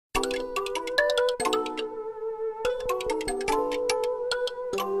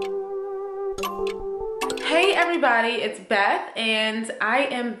everybody, it's Beth and I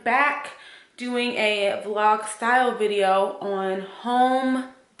am back doing a vlog style video on home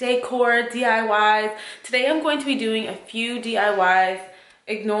decor DIYs. Today I'm going to be doing a few DIYs.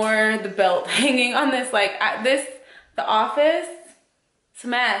 Ignore the belt hanging on this, the office, it's a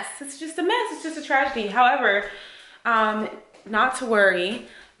mess. It's just a mess, it's just a tragedy. However, not to worry.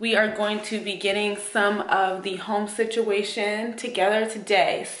 We are going to be getting some of the home situation together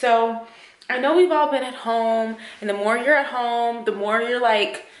today. So I know we've all been at home, and the more you're at home, the more you're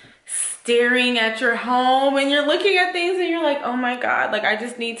like staring at your home and you're looking at things and you're like, oh my God, like I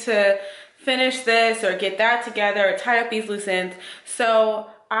just need to finish this or get that together or tie up these loose ends. So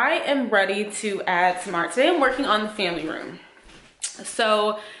I am ready to add some art. Today I'm working on the family room.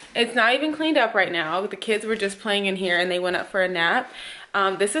 So it's not even cleaned up right now. The kids were just playing in here and they went up for a nap.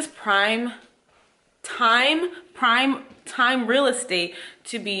 This is prime real estate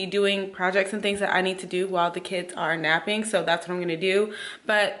to be doing projects and things that I need to do while the kids are napping. So that's what I'm gonna do.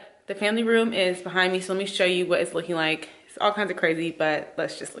 But the family room is behind me. So let me show you what it's looking like. It's all kinds of crazy, but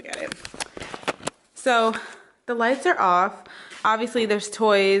let's just look at it. So the lights are off. Obviously there's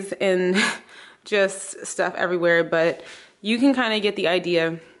toys and just stuff everywhere, but you can kind of get the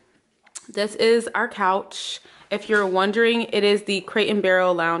idea. This is our couch. If you're wondering, it is the Crate and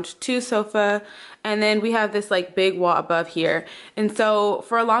Barrel Lounge 2 sofa. And then we have this like big wall above here. And so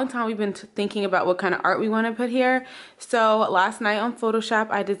for a long time, we've been thinking about what kind of art we want to put here. So last night on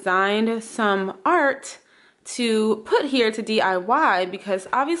Photoshop, I designed some art to put here to DIY, because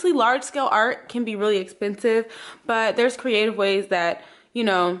obviously large scale art can be really expensive, but there's creative ways that, you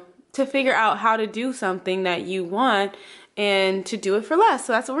know, to figure out how to do something that you want and to do it for less.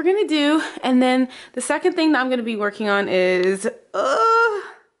 So that's what we're gonna do. And then the second thing that I'm gonna be working on is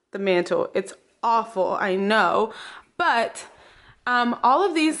the mantle. It's awful, I know, but all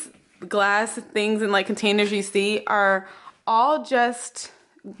of these glass things and like containers you see are all just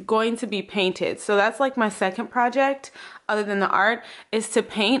going to be painted. So that's like my second project other than the art, is to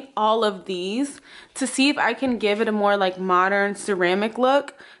paint all of these to see if I can give it a more like modern ceramic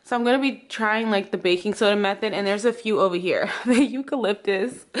look. So I'm gonna be trying like the baking soda method, and there's a few over here. The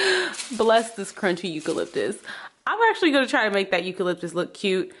eucalyptus, bless this crunchy eucalyptus. I'm actually gonna try to make that eucalyptus look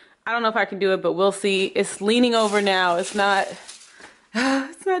cute. I don't know if I can do it, but we'll see. It's leaning over now. It's not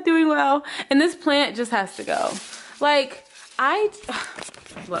doing well. And this plant just has to go. Like,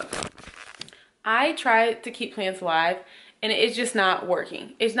 look, I try to keep plants alive and it's just not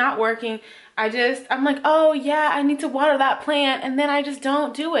working. It's not working. I'm like, oh yeah, I need to water that plant, and then I just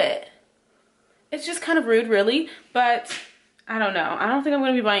don't do it. It's just kind of rude, really, but I don't know. I don't think I'm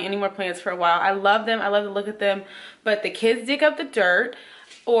gonna be buying any more plants for a while. I love them, I love to look at them, but the kids dig up the dirt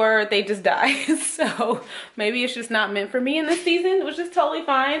or they just die. So maybe it's just not meant for me in this season, which is totally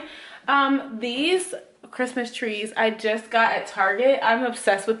fine. These Christmas trees I just got at Target. I'm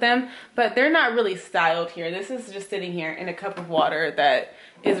obsessed with them, but they're not really styled here. This is just sitting here in a cup of water that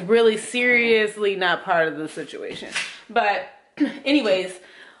is really seriously not part of the situation. But anyways,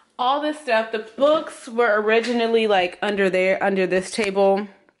 all this stuff, the books were originally like under there, under this table.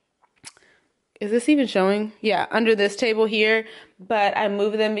 Is this even showing? Yeah, under this table here, but I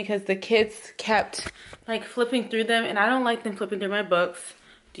moved them because the kids kept like flipping through them, and I don't like them flipping through my books.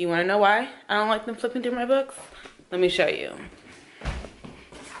 Do you want to know why I don't like them flipping through my books? Let me show you.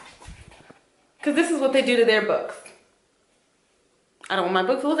 Because this is what they do to their books. I don't want my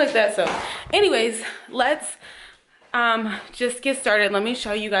book to look like that. So anyways, let's just get started. Let me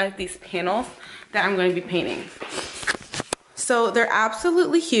show you guys these panels that I'm going to be painting. So they're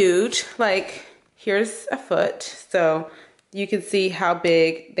absolutely huge. Like, here's a foot. So you can see how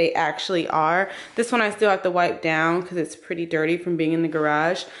big they actually are. This one I still have to wipe down because it's pretty dirty from being in the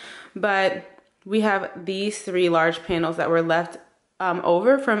garage. But we have these 3 large panels that were left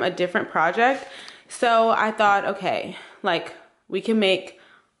over from a different project. So I thought, okay, like we can make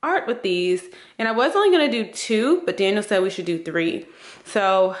art with these. And I was only gonna do 2, but Daniel said we should do 3.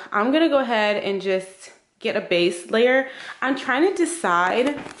 So I'm gonna go ahead and just get a base layer. I'm trying to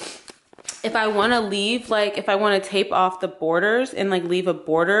decide if I want to leave, like if I want to tape off the borders and like leave a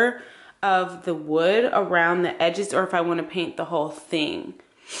border of the wood around the edges, or if I want to paint the whole thing.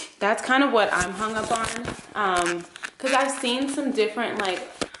 That's kind of what I'm hung up on, because I've seen some different like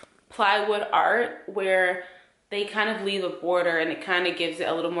plywood art where they kind of leave a border and it kind of gives it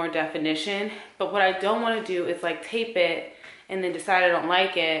a little more definition. But what I don't want to do is like tape it and then decide I don't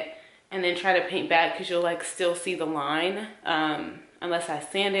like it and then try to paint back, because you'll like still see the line unless I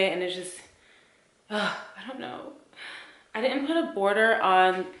sand it, and it's just I don't know. I didn't put a border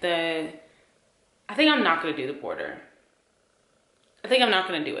on I think I'm not gonna do the border. I think I'm not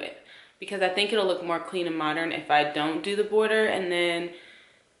gonna do it. because I think it'll look more clean and modern if I don't do the border, and then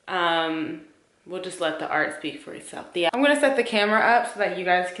we'll just let the art speak for itself. Yeah, I'm gonna set the camera up so that you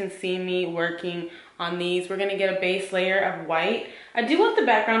guys can see me working on these. We're gonna get a base layer of white. I do want the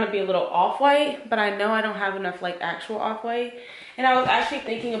background to be a little off-white, but I know I don't have enough like actual off-white. And I was actually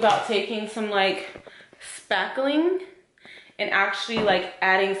thinking about taking some like spackling and actually like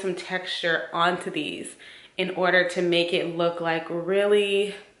adding some texture onto these in order to make it look like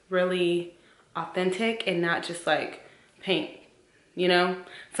really, really authentic and not just like paint, you know?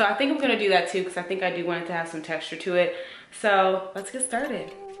 So I think I'm gonna do that too, because I think I do want it to have some texture to it. So let's get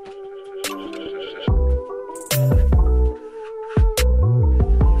started.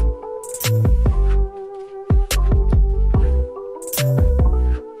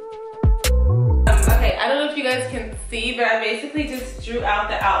 See, but I basically just drew out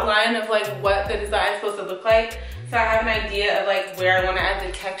the outline of like what the design is supposed to look like. So I have an idea of like where I want to add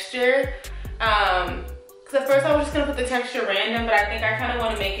the texture. Because at first I was just gonna put the texture random, but I think I kind of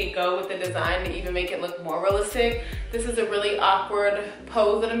want to make it go with the design to even make it look more realistic. This is a really awkward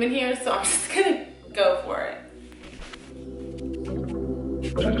pose that I'm in here, so I'm just gonna go for it.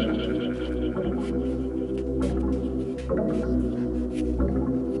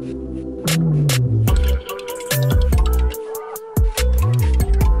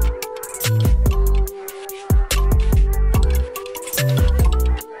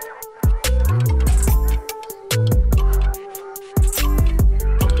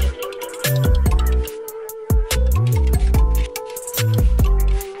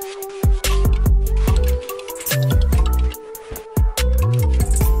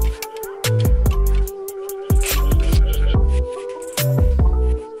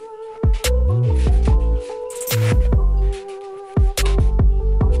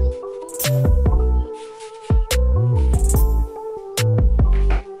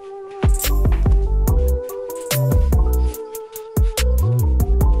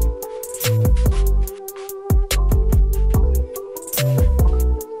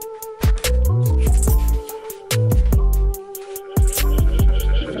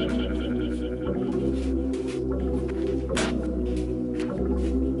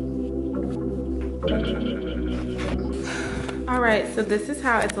 Alright, so this is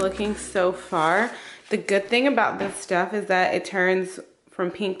how it's looking so far. The good thing about this stuff is that it turns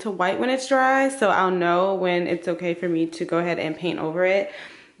from pink to white when it's dry, so I'll know when it's okay for me to go ahead and paint over it.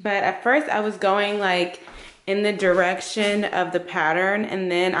 But at first I was going like in the direction of the pattern,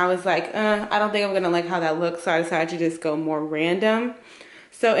 and then I was like, I don't think I'm gonna like how that looks, so I decided to just go more random.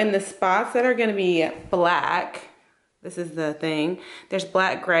 So in the spots that are gonna be black, this is the thing, there's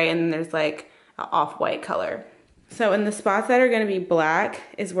black, gray, and then there's like an off-white color. So in the spots that are gonna be black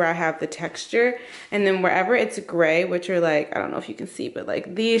is where I have the texture. And then wherever it's gray, which are like, I don't know if you can see, but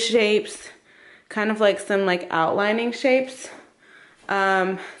like these shapes, kind of like some like outlining shapes,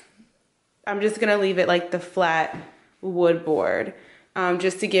 I'm just gonna leave it like the flat wood board,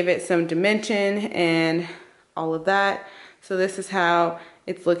 just to give it some dimension and all of that. So this is how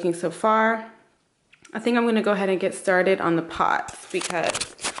it's looking so far. I think I'm gonna go ahead and get started on the pots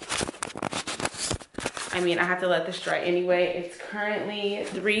because I mean, I have to let this dry anyway. It's currently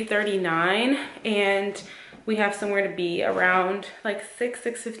 3:39 and we have somewhere to be around like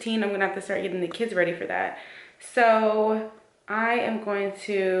 6:15. I'm gonna have to start getting the kids ready for that. So I am going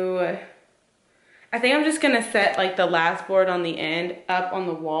to, I think I'm just gonna set like the last board on the end up on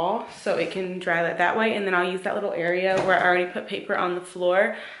the wall so it can dry that way, and then I'll use that little area where I already put paper on the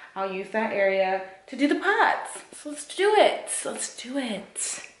floor. I'll use that area to do the pots. So let's do it, let's do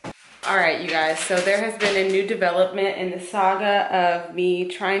it. All right, you guys, so there has been a new development in the saga of me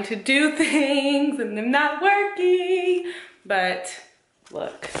trying to do things and them not working, but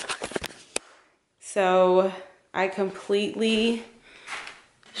look. So I completely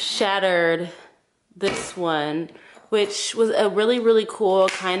shattered this one, which was a really, really cool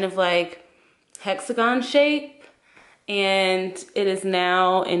kind of like hexagon shape, and it is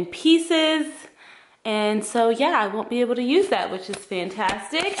now in pieces. And so yeah, I won't be able to use that, which is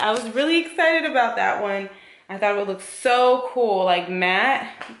fantastic. I was really excited about that one. I thought it would look so cool, like matte,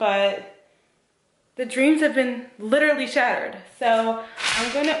 but the dreams have been literally shattered. So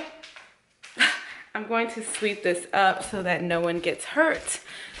I'm going to sweep this up so that no one gets hurt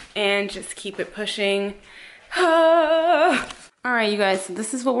and just keep it pushing. All right, you guys, so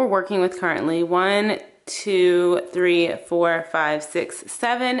this is what we're working with currently. 1, 2, 3, 4, 5, 6,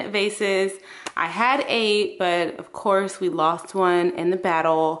 7 vases. I had 8, but of course we lost one in the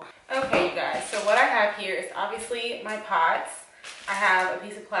battle. Okay, you guys, so what I have here is obviously my pots. I have a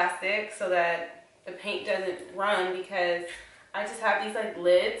piece of plastic so that the paint doesn't run because I just have these like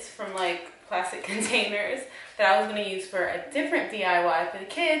lids from like plastic containers that I was gonna use for a different DIY for the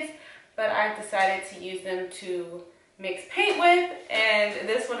kids, but I've decided to use them to mix paint with, and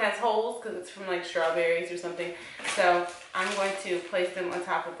this one has holes because it's from like strawberries or something. So I'm going to place them on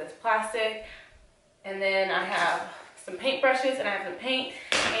top of this plastic, and then I have some paint brushes and I have some paint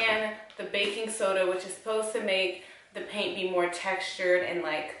and the baking soda, which is supposed to make the paint be more textured and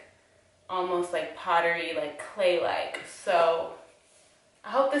like almost like pottery, like clay-like. So I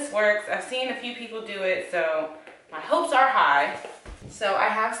hope this works. I've seen a few people do it, so my hopes are high. So I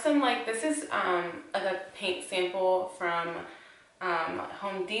have some like, this is like a paint sample from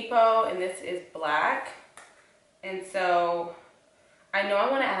Home Depot, and this is black. And so I know I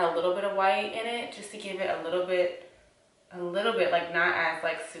want to add a little bit of white in it just to give it a little bit like not as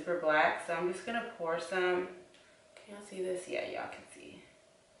like super black. So I'm just gonna pour some. Can y'all see this? Yeah, y'all can see.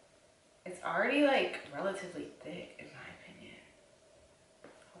 It's already like relatively thick in my opinion.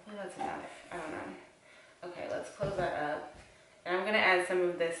 Hopefully that's enough. I don't know. Okay, let's close that up. And I'm gonna add some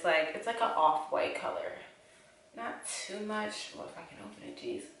of this, like, it's like an off-white color. Not too much. Well, if I can open it,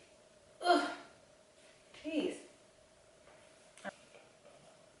 jeez. Ugh. Jeez.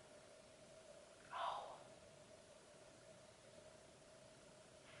 Oh.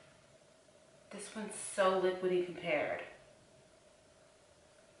 This one's so liquidy compared.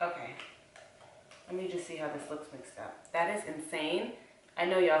 Okay. Let me just see how this looks mixed up. That is insane. I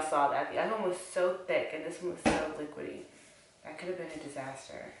know y'all saw that. The other one was so thick and this one was so liquidy. That could have been a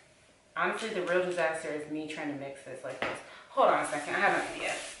disaster. Honestly, the real disaster is me trying to mix this like this. Hold on a second, I have an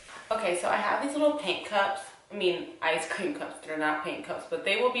idea. Okay, so I have these little paint cups. I mean, ice cream cups. They're not paint cups, but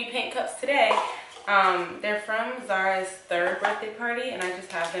they will be paint cups today. They're from Zara's 3rd birthday party, and I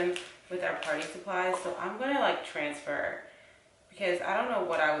just have them with our party supplies. So I'm gonna like transfer, because I don't know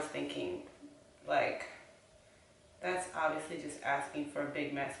what I was thinking. Like, that's obviously just asking for a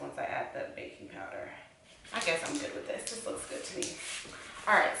big mess once I add the baking powder. I guess I'm good with this. This looks good to me.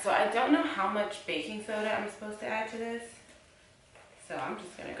 All right, so I don't know how much baking soda I'm supposed to add to this, so I'm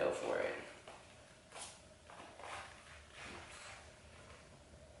just gonna go for it.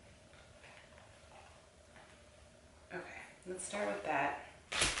 Okay, let's start with that.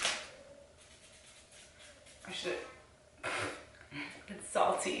 I should. It's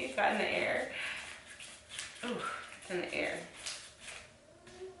salty. It got in the air. Oh, it's in the air.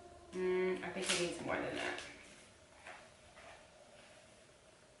 I think it needs more than that.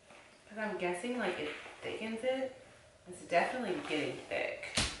 Because I'm guessing like it thickens it. It's definitely getting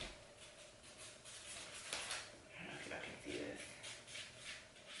thick. I don't know if y'all can see this.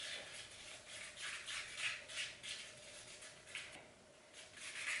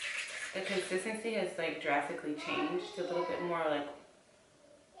 The consistency has like drastically changed. A little bit more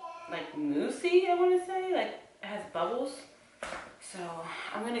like moussey, I want to say. Like it has bubbles. So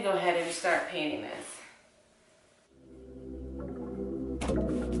I'm gonna go ahead and start painting this.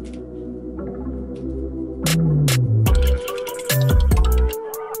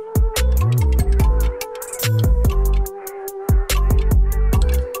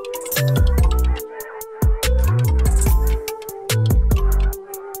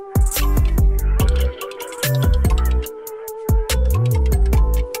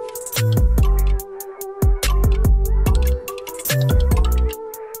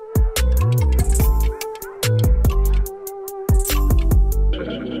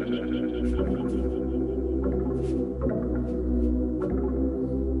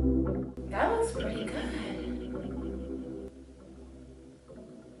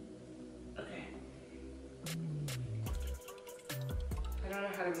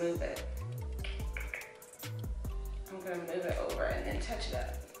 How to move it. I'm gonna move it over and then touch it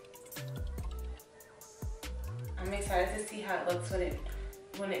up. I'm excited to see how it looks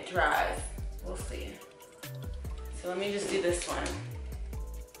when it dries. We'll see. So let me just do this one.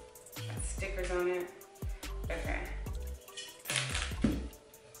 Got stickers on it. Okay.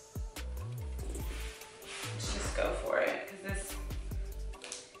 Let's just go for it, because this.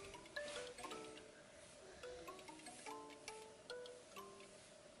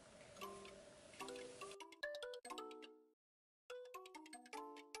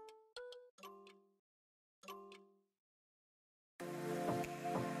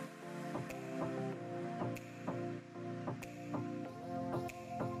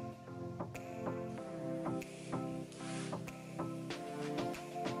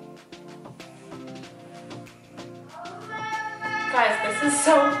 Guys, this is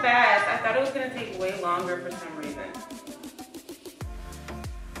so fast. I thought it was gonna take way longer for some reason.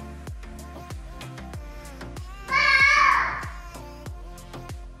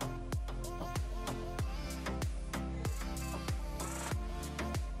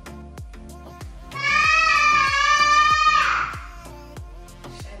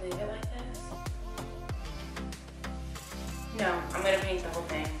 paint the whole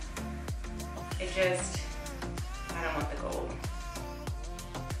thing. It just, I don't want the gold.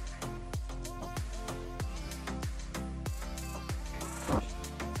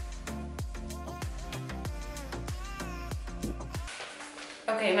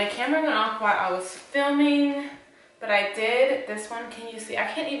 Okay, my camera went off while I was filming, but I did this one. Can you see? I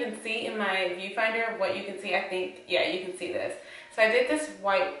can't even see in my viewfinder what you can see. I think, yeah, you can see this. So I did this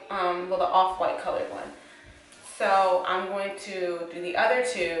white, well, the off-white colored one. So I'm going to do the other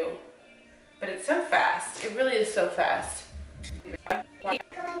two, but it's so fast. It really is so fast.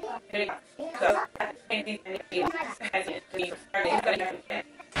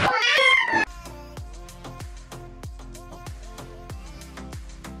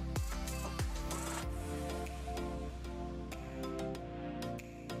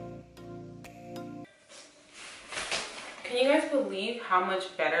 Can you guys believe how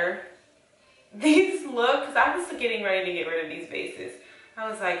much better these look? Because I was getting ready to get rid of these vases. I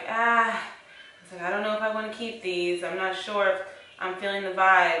was like, I don't know if I want to keep these. I'm not sure if I'm feeling the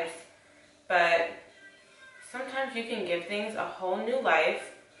vibes. But sometimes you can give things a whole new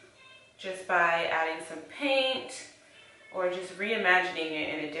life just by adding some paint or just reimagining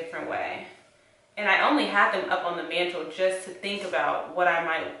it in a different way. And I only had them up on the mantle just to think about what I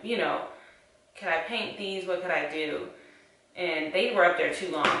might, you know, could I paint these? What could I do? And they were up there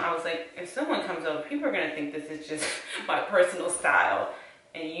too long. I was like, if someone comes over, people are gonna think this is just my personal style.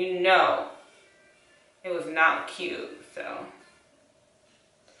 And you know, it was not cute, so.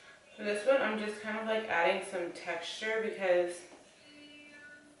 For this one, I'm just kind of like adding some texture because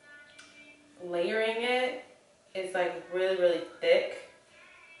layering it is like really, really thick.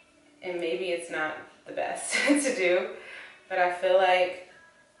 And maybe it's not the best to do, but I feel like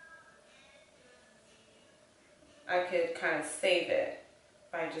I could kind of save it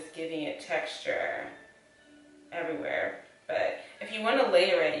by just giving it texture everywhere. But if you want to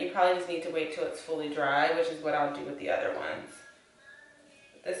layer it, you probably just need to wait till it's fully dry, which is what I'll do with the other ones.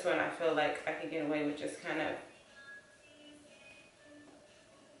 But this one, I feel like I can get away with just kind of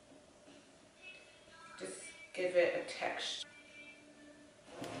just give it a texture.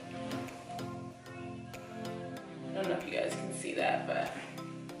 I don't know if you guys can see that, but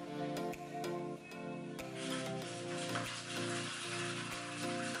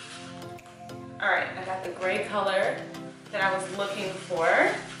all right, I got the gray color that I was looking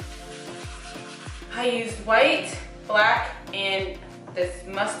for. I used white, black, and this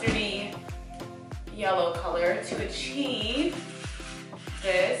mustardy yellow color to achieve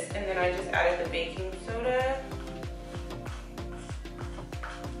this, and then I just added the baking soda.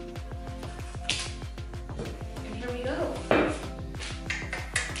 And here we go.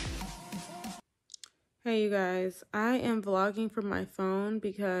 Hey you guys, I am vlogging from my phone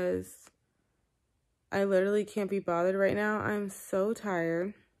because I literally can't be bothered right now. I'm so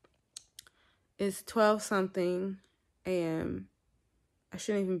tired. It's 12 something a.m. I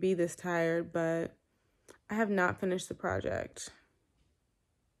shouldn't even be this tired, but I have not finished the project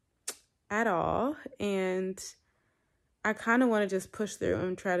at all. And I kind of want to just push through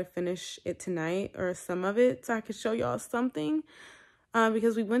and try to finish it tonight or some of it so I could show y'all something.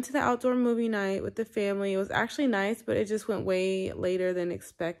 Because we went to the outdoor movie night with the family. It was actually nice, but it just went way later than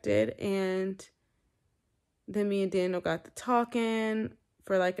expected. And then me and Daniel got to talking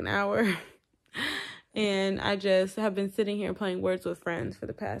for like an hour. And I just have been sitting here playing Words with Friends for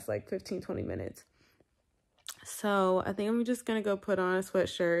the past like 15-20 minutes. So I think I'm just going to go put on a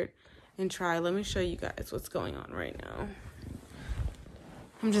sweatshirt and try. Let me show you guys what's going on right now.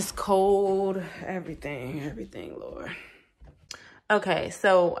 I'm just cold. Everything, Lord. Okay,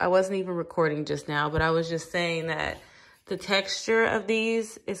 so I wasn't even recording just now, but I was just saying that the texture of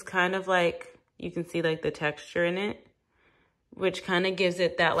these is kind of like, you can see like the texture in it, which kind of gives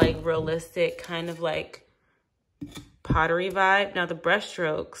it that like realistic kind of like pottery vibe. Now the brush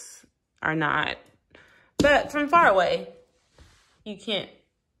strokes are not, but from far away, you can't,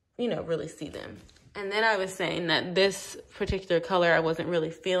 you know, really see them. And then I was saying that this particular color I wasn't really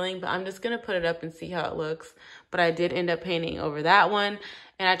feeling, but I'm just going to put it up and see how it looks. But I did end up painting over that one.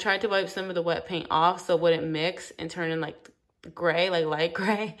 And I tried to wipe some of the wet paint off so it wouldn't mix and turn in like gray, like light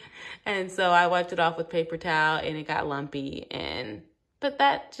gray. And so I wiped it off with paper towel and it got lumpy. But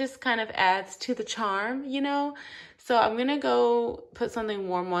that just kind of adds to the charm, you know? So I'm going to go put something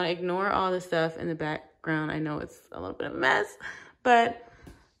warm on, ignore all the stuff in the background. I know it's a little bit of a mess, but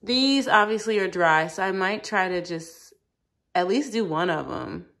these obviously are dry, so I might try to just at least do one of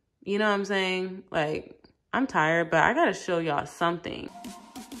them. You know what I'm saying? Like, I'm tired, but I gotta show y'all something.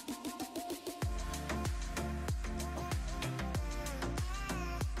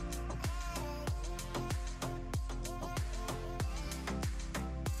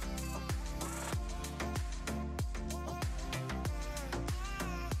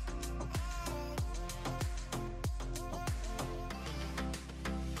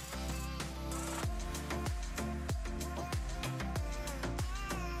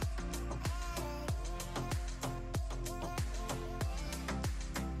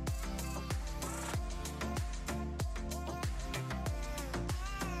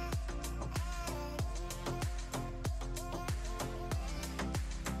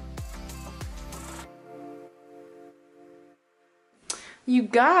 You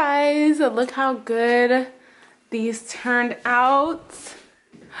guys, look how good these turned out.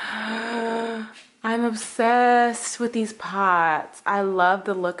 I'm obsessed with these pots. I love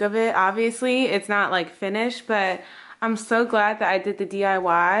the look of it. Obviously, it's not like finished, but I'm so glad that I did the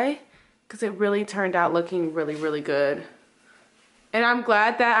DIY because it really turned out looking really, really good. And I'm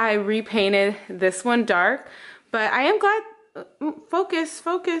glad that I repainted this one dark, but I am glad, focus.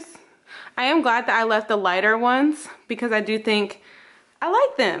 I am glad that I left the lighter ones because I do think I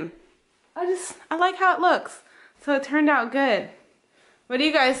like them. I like how it looks. So it turned out good. What do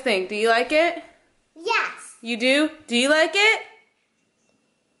you guys think? Do you like it? Yes. You do? Do you like it?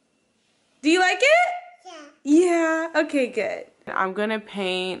 Do you like it? Yeah. Yeah, okay, good. I'm gonna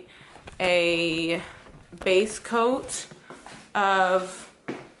paint a base coat of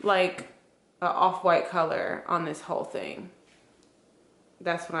like an off-white color on this whole thing.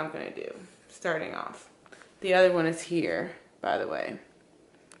 That's what I'm gonna do, starting off. The other one is here, by the way.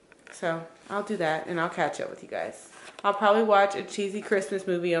 So I'll do that and I'll catch up with you guys. I'll probably watch a cheesy Christmas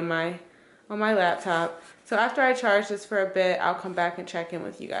movie on my laptop. So after I charge this for a bit, I'll come back and check in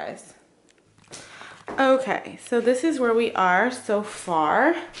with you guys. Okay, so this is where we are so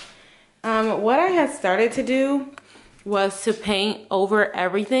far. What I had started to do was to paint over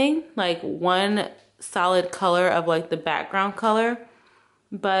everything, like one solid color of like the background color.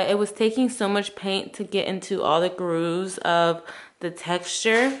 But it was taking so much paint to get into all the grooves of the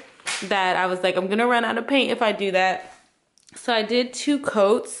texture that I was like, I'm gonna run out of paint if I do that. So I did 2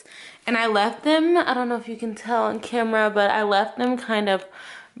 coats and I left them, I don't know if you can tell on camera, but I left them kind of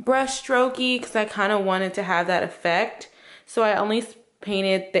brush strokey because I kind of wanted to have that effect. So I only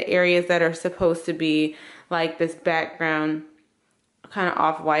painted the areas that are supposed to be like this background kind of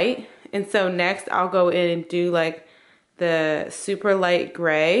off-white. And so next I'll go in and do like the super light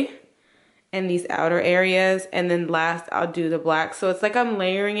gray in these outer areas, and then last I'll do the black. So it's like I'm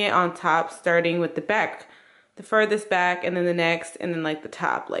layering it on top, starting with the back, the furthest back, and then the next, and then like the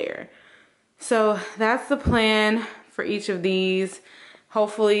top layer. So that's the plan for each of these.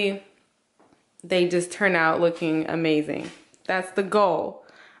 Hopefully they just turn out looking amazing. That's the goal,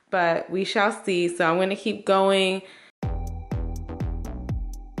 but we shall see. So I'm gonna keep going.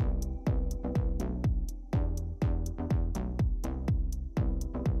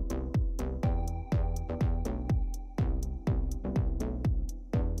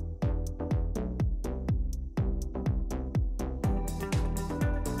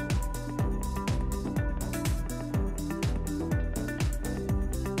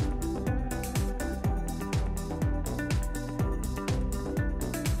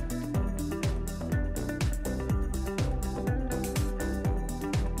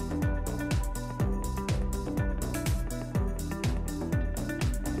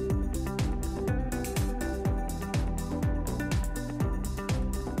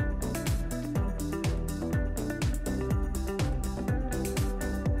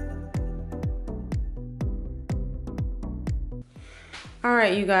 All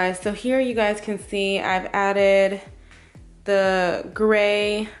right, you guys, so here you guys can see I've added the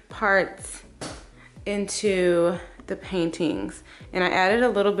gray parts into the paintings, and I added a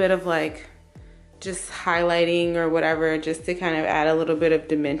little bit of like just highlighting or whatever, just to kind of add a little bit of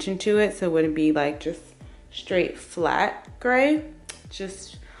dimension to it, so it wouldn't be like just straight flat gray,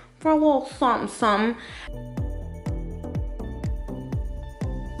 just for a little something.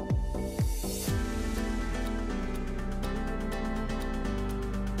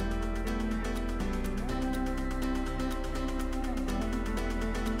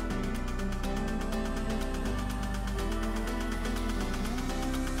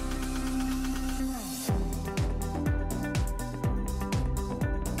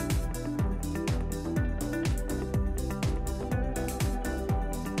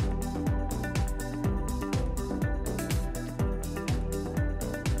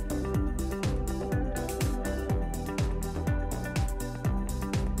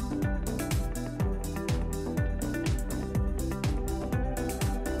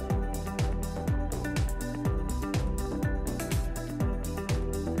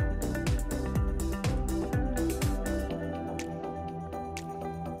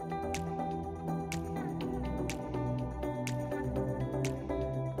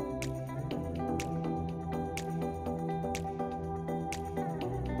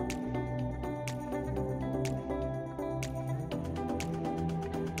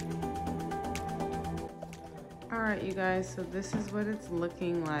 Alright, you guys, so this is what it's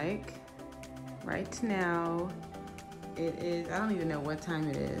looking like right now. It is, I don't even know what time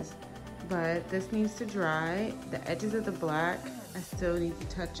it is, but this needs to dry. The edges of the black I still need to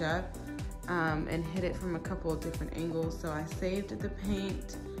touch up. and hit it from a couple of different angles. So I saved the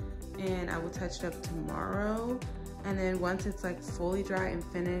paint and I will touch it up tomorrow. And then once it's like fully dry and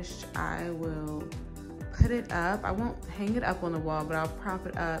finished, I will put it up. I won't hang it up on the wall, but I'll prop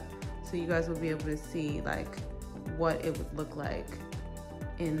it up so you guys will be able to see like what it would look like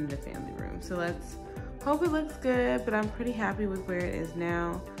in the family room. So let's hope it looks good, but I'm pretty happy with where it is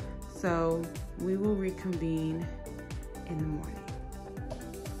now. So we will reconvene in the morning.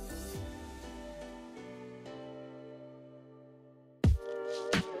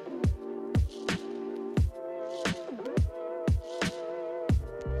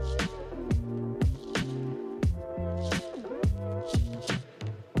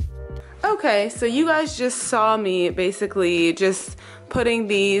 Okay, so you guys just saw me basically just putting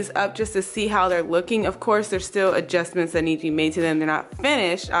these up just to see how they're looking. Of course, there's still adjustments that need to be made to them. They're not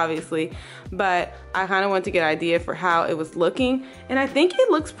finished, obviously, but I kind of want to get an idea for how it was looking. And I think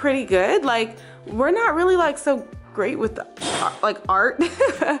it looks pretty good. Like, we're not really like so great with the, like art.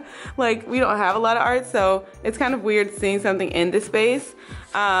 Like, we don't have a lot of art, so it's kind of weird seeing something in this space.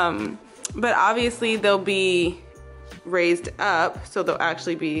 But obviously they'll be raised up, so they'll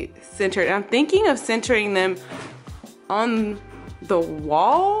actually be centered. And I'm thinking of centering them on the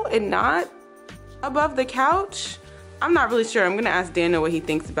wall and not above the couch. I'm not really sure. I'm gonna ask Daniel what he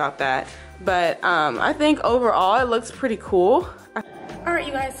thinks about that. But I think overall it looks pretty cool. All right,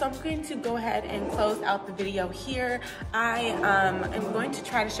 you guys, so I'm going to go ahead and close out the video here. I am going to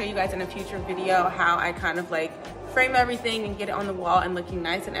try to show you guys in a future video how I kind of like frame everything and get it on the wall and looking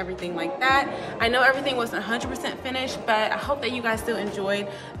nice and everything like that. I know everything wasn't 100% finished, but I hope that you guys still enjoyed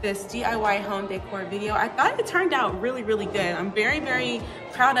this DIY home decor video. I thought it turned out really, really good. I'm very, very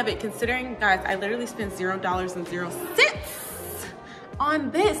proud of it, considering, guys, I literally spent $0.00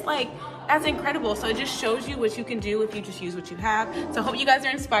 on this. Like, that's incredible. So it just shows you what you can do if you just use what you have. So I hope you guys are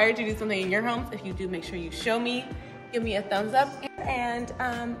inspired to do something in your homes. If you do, make sure you show me, give me a thumbs up. And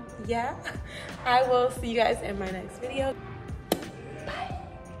yeah, I will see you guys in my next video.